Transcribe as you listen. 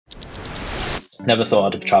Never thought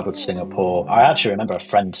I'd have travelled to Singapore. I actually remember a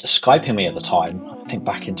friend Skyping me at the time, I think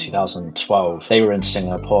back in 2012. They were in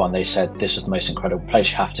Singapore and they said, this is the most incredible place,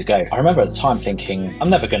 you have to go. I remember at the time thinking, I'm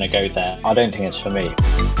never going to go there. I don't think it's for me.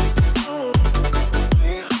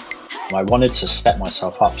 I wanted to step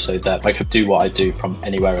myself up so that I could do what I do from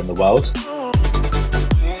anywhere in the world.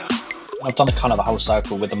 I've done a kind of a whole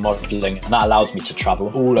cycle with the modelling, and that allowed me to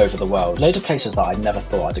travel all over the world. Loads of places that I never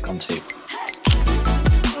thought I'd have gone to.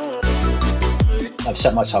 I've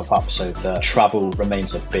set myself up so that travel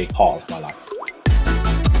remains a big part of my life.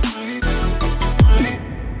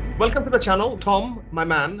 Welcome to the channel, Tom, my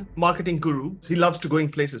man, marketing guru. He loves to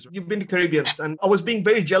going places. You've been to Caribbeans, and I was being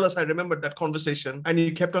very jealous. I remembered that conversation, and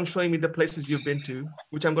you kept on showing me the places you've been to,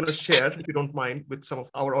 which I'm going to share, if you don't mind, with some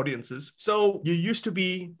of our audiences. So you used to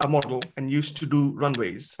be a model and used to do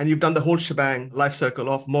runways, and you've done the whole shebang life circle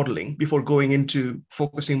of modeling before going into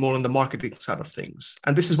focusing more on the marketing side of things.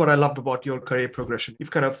 And this is what I loved about your career progression.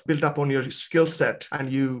 You've kind of built up on your skill set and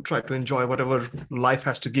you try to enjoy whatever life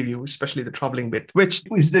has to give you, especially the traveling bit, which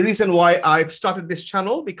is the reason why I've started this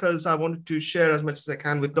channel, because I wanted to share as much as I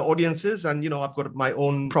can with the audiences. And, I've got my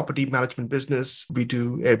own property management business. We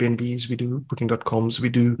do Airbnbs, we do booking.coms, we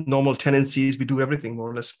do normal tenancies, we do everything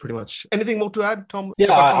more or less pretty much. Anything more to add, Tom?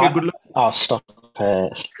 Yeah, I'll stop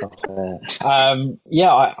it. Stop it. I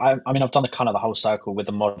mean, I've done the whole cycle with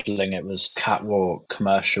the modeling. It was catwalk,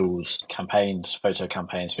 commercials, campaigns, photo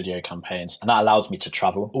campaigns, video campaigns, and that allowed me to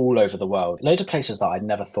travel all over the world. Loads of places that I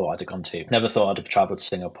never thought I'd have gone to. Never thought I'd have traveled to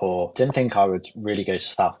Singapore. Didn't think I would really go to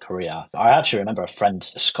South Korea. I actually remember a friend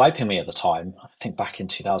Skyping me at the time, I think back in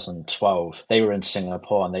 2012. They were in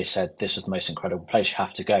Singapore and they said, this is the most incredible place, you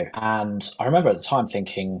have to go. And I remember at the time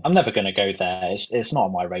thinking, I'm never going to go there. It's not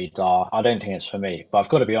on my radar. I don't think it's for me. But I've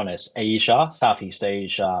got to be honest, Asia, Southeast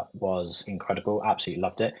Asia was incredible. Absolutely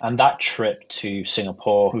loved it. And that trip to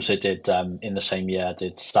Singapore, also did in the same year,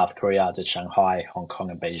 did South Korea, did Shanghai, Hong Kong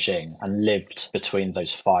and Beijing, and lived between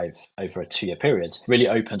those five over a 2-year period. Really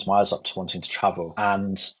opened my eyes up to wanting to travel.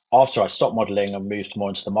 And after I stopped modeling and moved more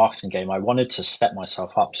into the marketing game, I wanted to step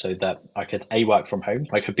myself up so that I could work from home.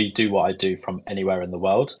 I could do what I do from anywhere in the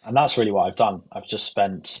world. And that's really what I've done. I've just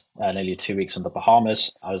spent nearly 2 weeks in the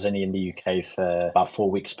Bahamas. I was only in the UK for about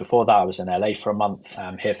 4 weeks before that. I was in LA for a month.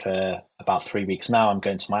 I'm here for about 3 weeks now. I'm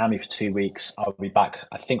going to Miami for 2 weeks. I'll be back,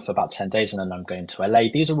 I think, for about 10 days, and then I'm going to LA.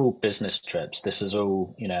 These are all business trips. This is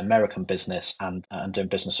all, American business and doing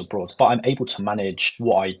business abroad. But I'm able to manage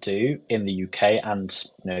what I do in the UK and,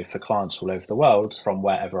 for clients all over the world from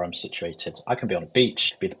wherever I'm situated. I can be on a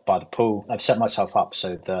beach, be by the pool. I've set myself up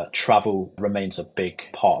so that travel remains a big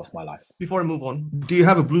part of my life. Before I move on, do you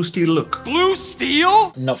have a blue steel look? Blue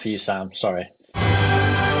steel? Not for you, Sam. Sorry.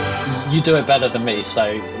 You do it better than me,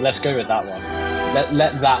 so let's go with that one.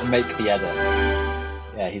 Let that make the edit.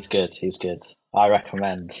 Yeah, he's good. He's good. I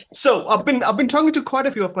recommend. So I've been talking to quite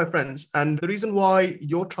a few of my friends, and the reason why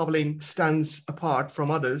your traveling stands apart from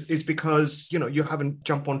others is because you haven't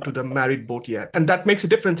jumped onto the married boat yet, and that makes a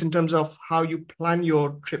difference in terms of how you plan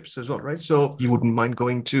your trips as well, right? So you wouldn't mind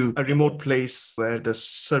going to a remote place where the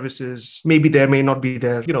services maybe there, may not be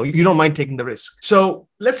there. You don't mind taking the risk. So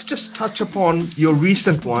let's just touch upon your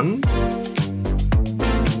recent one.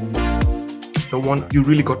 The one you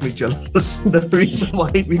really got me jealous. The reason why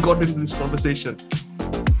we got into this conversation.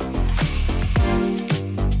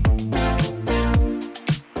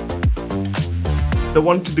 The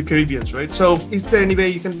one to the Caribbeans, right? So is there any way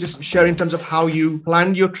you can just share in terms of how you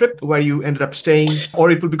planned your trip, where you ended up staying? Or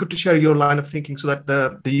it would be good to share your line of thinking so that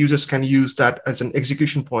the users can use that as an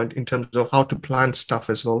execution point in terms of how to plan stuff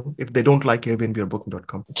as well, if they don't like Airbnb or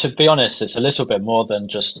booking.com. To be honest, it's a little bit more than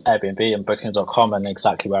just Airbnb and booking.com and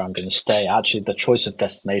exactly where I'm going to stay. Actually, the choice of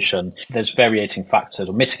destination, there's variating factors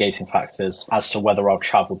or mitigating factors as to whether I'll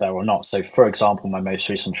travel there or not. So for example, my most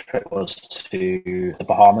recent trip was to the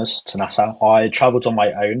Bahamas, to Nassau. I traveled on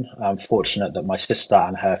my own. I'm fortunate that my sister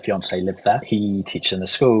and her fiance live there. He teaches in the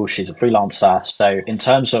school. She's a freelancer. So in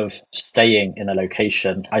terms of staying in a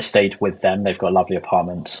location, I stayed with them. They've got a lovely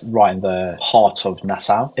apartment right in the heart of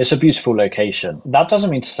Nassau. It's a beautiful location. That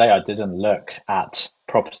doesn't mean to say I didn't look at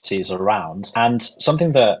properties around. And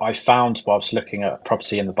something that I found whilst looking at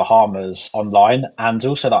property in the Bahamas online, and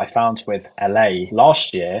also that I found with LA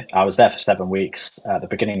last year, I was there for 7 weeks at the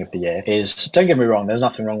beginning of the year, is, don't get me wrong, there's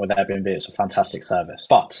nothing wrong with Airbnb. It's a fantastic service.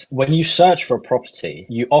 But when you search for a property,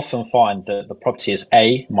 you often find that the property is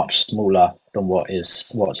A, much smaller than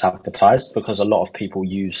what's advertised, because a lot of people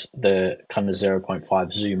use the kind of zero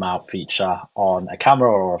 0.5 zoom out feature on a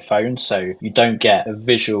camera or a phone, so you don't get a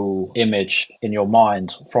visual image in your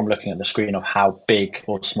mind from looking at the screen of how big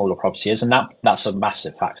or small a property is, and that's a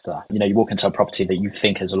massive factor. You walk into a property that you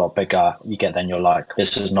think is a lot bigger, you get then you're like,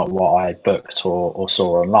 this is not what I booked or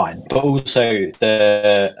saw online. But also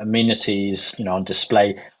the amenities on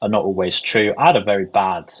display are not always true. I had a very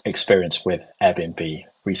bad experience with Airbnb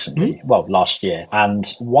recently, well, last year. And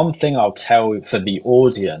one thing I'll tell for the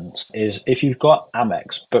audience is, if you've got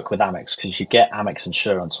Amex, book with Amex, because you get Amex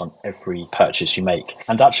insurance on every purchase you make.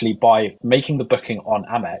 And actually, by making the booking on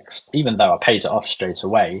Amex, even though I paid it off straight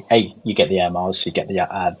away, you get the air miles, you get the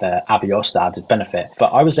Avios, the added benefit.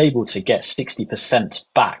 But I was able to get 60%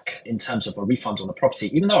 back in terms of a refund on the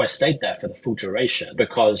property, even though I stayed there for the full duration,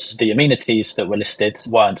 because the amenities that were listed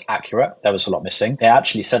weren't accurate. There was a lot missing. They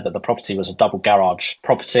actually said that the property was a double garage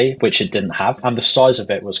property, which it didn't have, and the size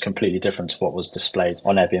of it was completely different to what was displayed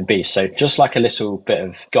on Airbnb. So just like a little bit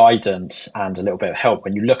of guidance and a little bit of help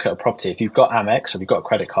when you look at a property, if you've got Amex or you've got a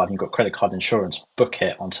credit card and you've got credit card insurance, book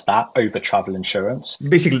it onto that over travel insurance.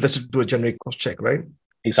 Basically, let's do a generic cross check, right?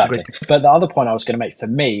 Exactly. Great. But the other point I was going to make, for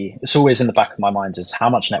me, it's always in the back of my mind, is how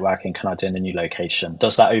much networking can I do in a new location?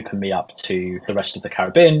 Does that open me up to the rest of the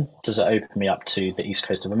Caribbean? Does it open me up to the East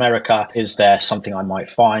Coast of America? Is there something I might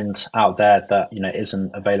find out there that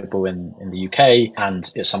isn't available in the UK,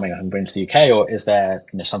 and it's something I can bring to the UK? Or is there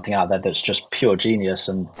something out there that's just pure genius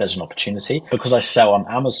and there's an opportunity? Because I sell on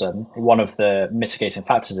Amazon, one of the mitigating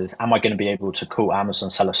factors is, am I going to be able to call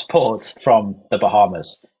Amazon seller support from the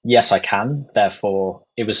Bahamas? Yes, I can. Therefore,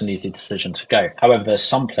 it was an easy decision to go. However, there's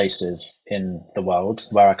some places in the world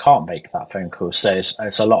where I can't make that phone call. So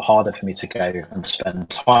it's a lot harder for me to go and spend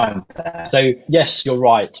time there. So yes, you're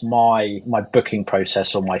right. My booking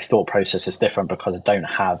process or my thought process is different because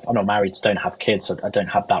I'm not married, don't have kids. I don't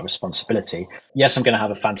have that responsibility. Yes, I'm going to have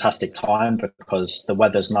a fantastic time because the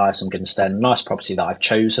weather's nice. I'm going to stay in a nice property that I've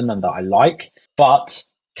chosen and that I like. But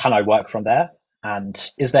can I work from there? And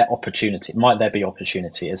is there opportunity? Might there be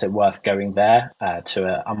opportunity? Is it worth going there to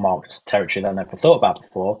an unmarked territory that I never thought about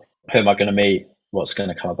before? Who am I going to meet? What's going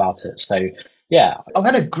to come about it? So, yeah. I've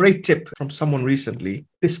had a great tip from someone recently.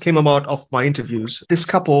 This came about of my interviews. This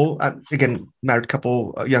couple, again, married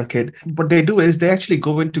couple, young kid, what they do is they actually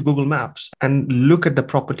go into Google Maps and look at the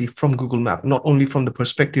property from Google Maps, not only from the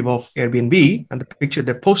perspective of Airbnb and the picture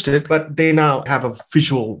they've posted, but they now have a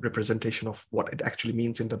visual representation of what it actually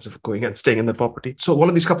means in terms of going and staying in the property. So one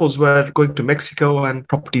of these couples were going to Mexico and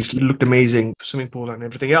properties looked amazing, swimming pool and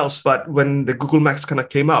everything else. But when the Google Maps kind of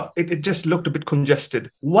came up, it just looked a bit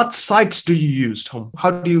congested. What sites do you use, Tom?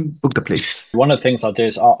 How do you book the place? One of the things I'll do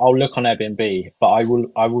is I'll look on Airbnb, but I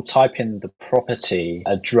will type in the property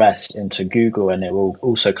address into Google, and it will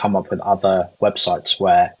also come up with other websites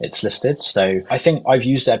where it's listed. So I think I've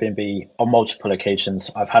used Airbnb on multiple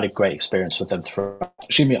occasions. I've had a great experience with them throughout.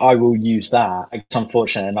 I will use that. It's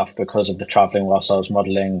unfortunate enough, because of the traveling whilst I was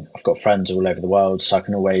modeling, I've got friends all over the world, so I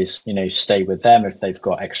can always, stay with them if they've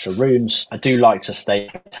got extra rooms. I do like to stay in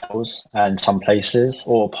hotels in some places,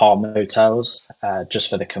 or apartment hotels, just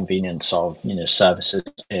for the convenience of, services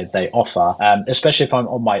they offer. Especially if I'm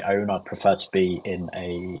on my own, I'd prefer to be in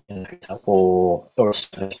a hotel or a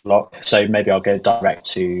service block. So maybe I'll go direct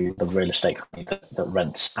to the real estate company that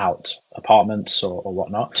rents out apartments or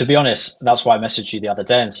whatnot. To be honest, that's why I messaged you the other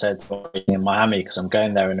day and said I'm in Miami, because I'm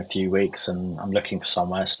going there in a few weeks and I'm looking for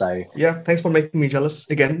somewhere. So yeah, thanks for making me jealous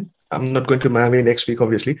again. I'm not going to Miami next week,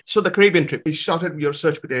 obviously. So the Caribbean trip, you started your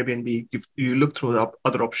search with Airbnb, you looked through the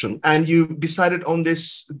other option, and you decided on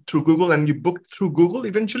this through Google, and you booked through Google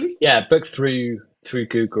eventually? Yeah, booked through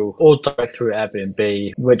Google or direct through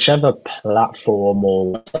Airbnb, whichever platform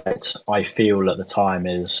or website I feel at the time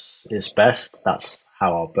is best. That's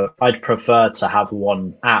how I'll book. I'd prefer to have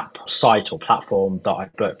one app, site or platform that I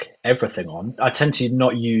book everything on. I tend to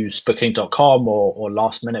not use booking.com or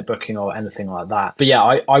last minute booking or anything like that. But yeah,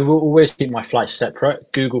 I will always keep my flights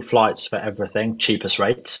separate. Google Flights for everything, cheapest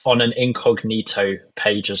rates, on an incognito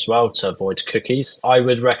page as well to avoid cookies. I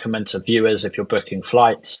would recommend to viewers, if you're booking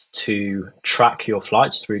flights, to track your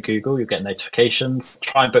flights through Google. You'll get notifications.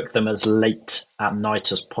 Try and book them as late at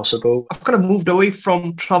night as possible. I've kind of moved away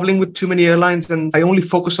from traveling with too many airlines, and I only only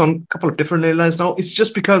focus on a couple of different airlines now. It's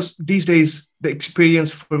just because these days, the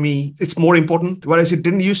experience for me, it's more important, whereas it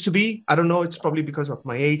didn't used to be. I don't know. It's probably because of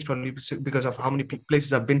my age, probably because of how many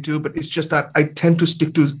places I've been to, but it's just that I tend to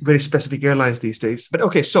stick to very specific airlines these days. But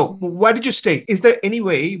okay, so where did you stay? Is there any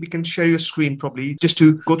way we can share your screen probably just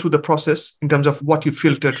to go through the process in terms of what you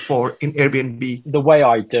filtered for in Airbnb? The way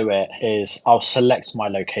I do it is I'll select my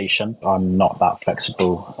location. I'm not that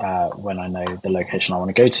flexible when I know the location I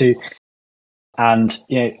want to go to. And,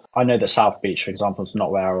 I know that South Beach, for example, is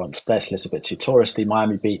not where I want to stay. It's a little bit too touristy.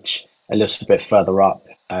 Miami Beach, a little bit further up,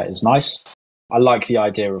 is nice. I like the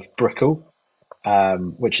idea of Brickell,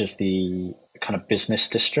 which is the kind of business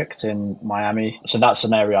district in Miami. So that's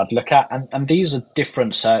an area I'd look at. And these are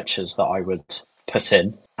different searches that I would put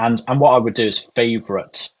in. And what I would do is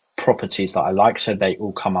favorite properties that I like, so they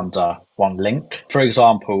all come under one link. For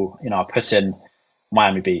example, I put in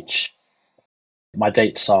Miami Beach. My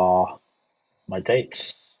dates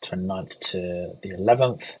 29th to the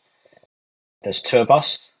 11th. There's 2 of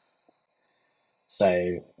us,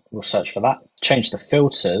 so we'll search for that. Change the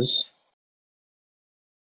filters.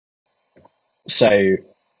 So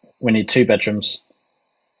we need 2 bedrooms.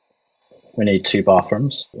 We need 2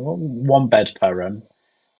 bathrooms, 1 bed per room,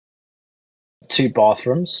 2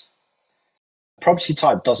 bathrooms. Property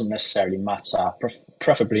type doesn't necessarily matter,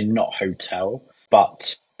 preferably not hotel,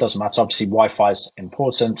 but doesn't matter. Obviously, Wi-Fi is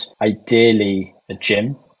important. Ideally, a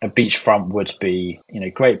gym. A beachfront would be,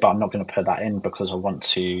 great, but I'm not going to put that in because I want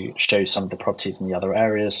to show some of the properties in the other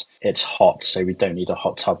areas. It's hot, so we don't need a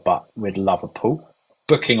hot tub, but we'd love a pool.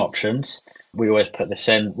 Booking options. We always put this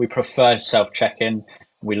in. We prefer self-check-in.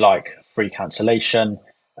 We like free cancellation.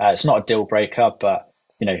 It's not a deal breaker, but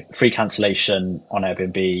free cancellation on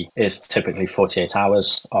Airbnb is typically 48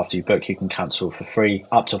 hours. After you book, you can cancel for free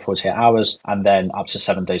up to 48 hours, and then up to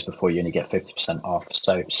 7 days before you only get 50% off.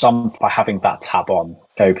 So by having that tab on,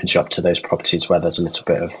 it opens you up to those properties where there's a little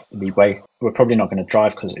bit of leeway. We're probably not going to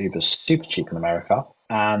drive because Uber's super cheap in America.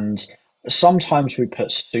 And sometimes we put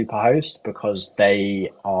Superhost because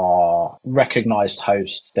they are recognized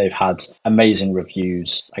hosts. They've had amazing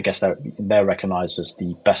reviews. I guess they're recognized as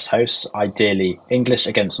the best hosts. Ideally English.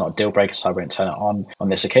 Again, it's not a deal breaker, so I won't turn it on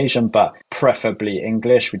this occasion, but preferably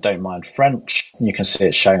English. We don't mind French. You can see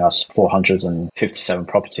it's showing us 457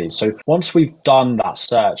 properties. So once we've done that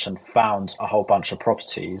search and found a whole bunch of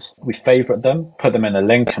properties, we favorite them, put them in a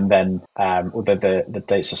link, and then although the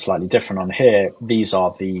dates are slightly different on here, these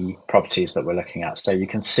are the properties that we're looking at. So you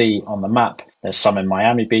can see on the map, there's some in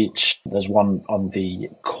Miami Beach. There's one on the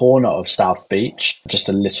corner of South Beach, just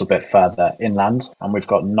a little bit further inland. And we've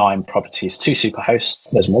got 9 properties, 2 Superhosts.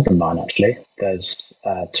 There's more than 9, actually. There's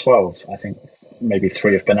 12, I think. Maybe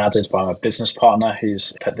 3 have been added by my business partner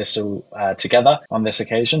who's put this all together on this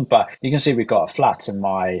occasion. But you can see we've got a flat in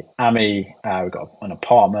Miami. We've got an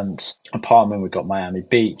apartment. We've got Miami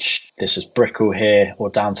Beach. This is Brickell here, or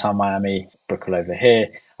downtown Miami. Brickell over here.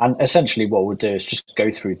 And essentially what we'll do is just go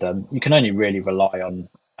through them. You can only really rely on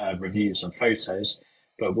reviews and photos,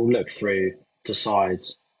 but we'll look through, decide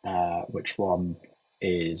which one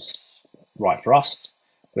is right for us,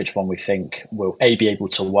 which one we think we'll be able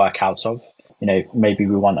to work out of. Maybe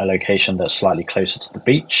we want a location that's slightly closer to the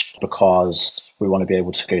beach because we want to be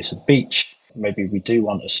able to go to the beach. Maybe we do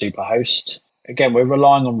want a Superhost. Again, we're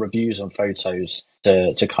relying on reviews and photos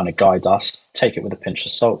to kind of guide us. Take it with a pinch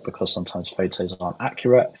of salt because sometimes photos aren't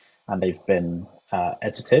accurate and they've been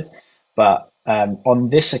edited. But on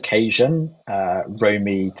this occasion,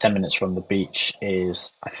 Romy, 10 minutes from the beach,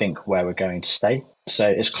 is, I think, where we're going to stay. So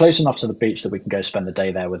it's close enough to the beach that we can go spend the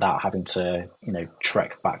day there without having to,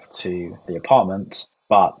 trek back to the apartment.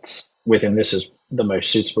 But within this is the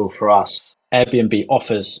most suitable for us. Airbnb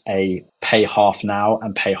offers a pay half now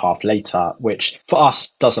and pay half later, which for us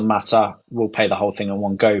doesn't matter. We'll pay the whole thing in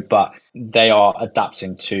one go, but they are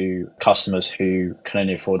adapting to customers who can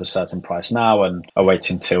only afford a certain price now and are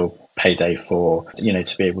waiting till payday for,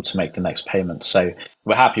 to be able to make the next payment. So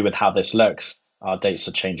we're happy with how this looks. Our dates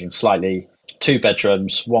are changing slightly. 2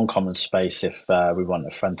 bedrooms, 1 common space if we want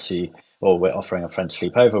a friend to, or we're offering a friend to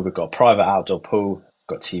sleep over. We've got a private outdoor pool.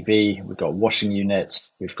 Got TV, we've got washing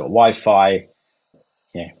units, we've got Wi-Fi,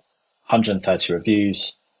 130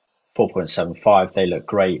 reviews, 4.75. They look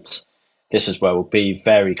great. This is where we'll be,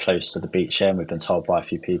 very close to the beach here, and we've been told by a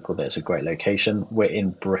few people that it's a great location. We're in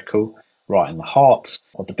Brickell, right in the heart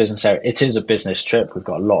of the business area. It is a business trip. We've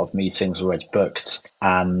got a lot of meetings already booked,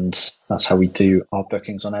 and that's how we do our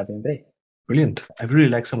bookings on Airbnb. Brilliant. I really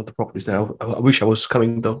like some of the properties there. I wish I was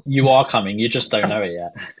coming though. You are coming. You just don't know it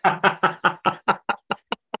yet.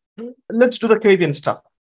 Let's do the Caribbean stuff.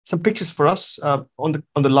 Some pictures for us on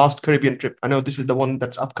the last Caribbean trip. I know this is the one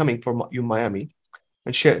that's upcoming for you, Miami.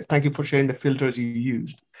 and share. Thank you for sharing the filters you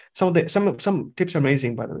used. Some tips are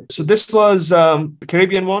amazing, by the way. So this was the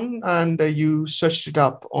Caribbean one, and you searched it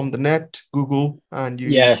up on the net, Google, and you.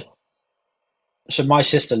 Yeah. So my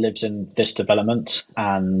sister lives in this development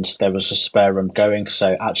and there was a spare room going.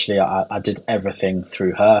 So actually I did everything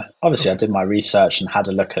through her. Obviously I Okay. did my research and had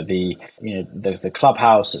a look at the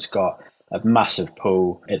clubhouse. It's got a massive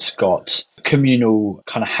pool. It's got communal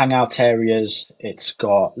kind of hangout areas. It's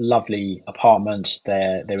got lovely apartments.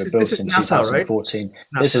 They were This built is in Nassau, right? 2014.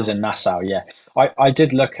 This is Nassau. in Nassau, yeah. I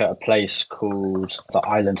did look at a place called the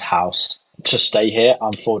Island House to stay here.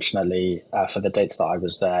 Unfortunately, for the dates that I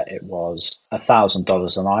was there, it was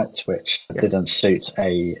 $1,000 a night, which Yeah. didn't suit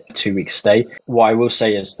a 2 week stay. What I will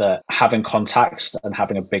say is that having contacts and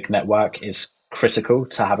having a big network is critical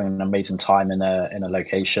to having an amazing time in a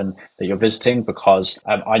location that you're visiting, because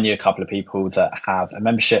I knew a couple of people that have a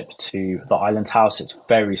membership to the Island House. It's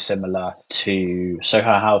very similar to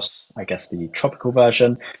Soho House, I guess the tropical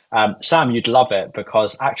version. Sam, you'd love it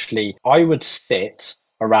because actually I would sit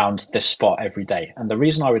around this spot every day. And the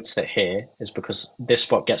reason I would sit here is because this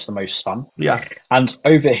spot gets the most sun. Yeah. And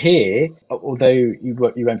over here, although you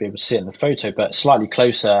won't be able to see it in the photo, but slightly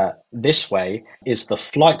closer this way is the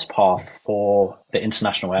flight path for the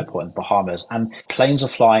international airport in Bahamas. And planes are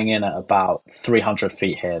flying in at about 300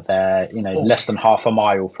 feet here. They're, Oh, less than half a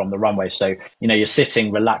mile from the runway. So, you're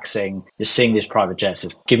sitting, relaxing, you're seeing these private jets.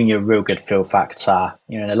 It's giving you a real good feel factor,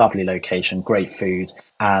 in a lovely location, great food,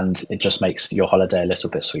 and it just makes your holiday a little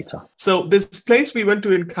bit sweeter. so this place we went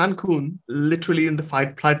to in Cancun, literally in the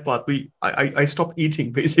flight path, I stopped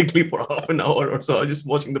eating basically for half an hour or so, just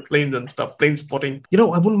watching the planes and stuff, plane spotting. I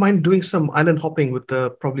wouldn't mind doing some island hopping with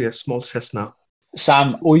probably a small Cessna.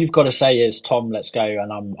 Sam, all you've got to say is, Tom, let's go,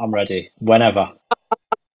 and I'm ready whenever.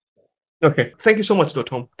 Okay. Thank you so much, though,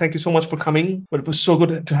 Tom. Thank you so much for coming. But it was so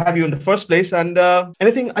good to have you in the first place. And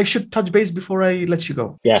anything I should touch base before I let you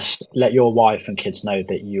go? Yes, let your wife and kids know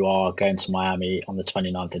that you are going to Miami on the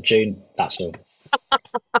 29th of June. That's all.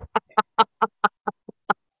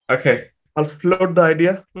 Okay. I'll float the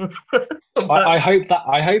idea. I hope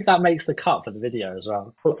that makes the cut for the video as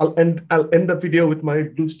well. I'll end the video with my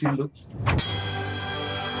blue steel look.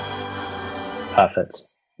 Perfect.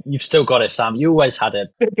 You've still got it, Sam. You always had it.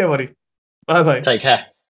 Take care, buddy. Bye bye. Take care.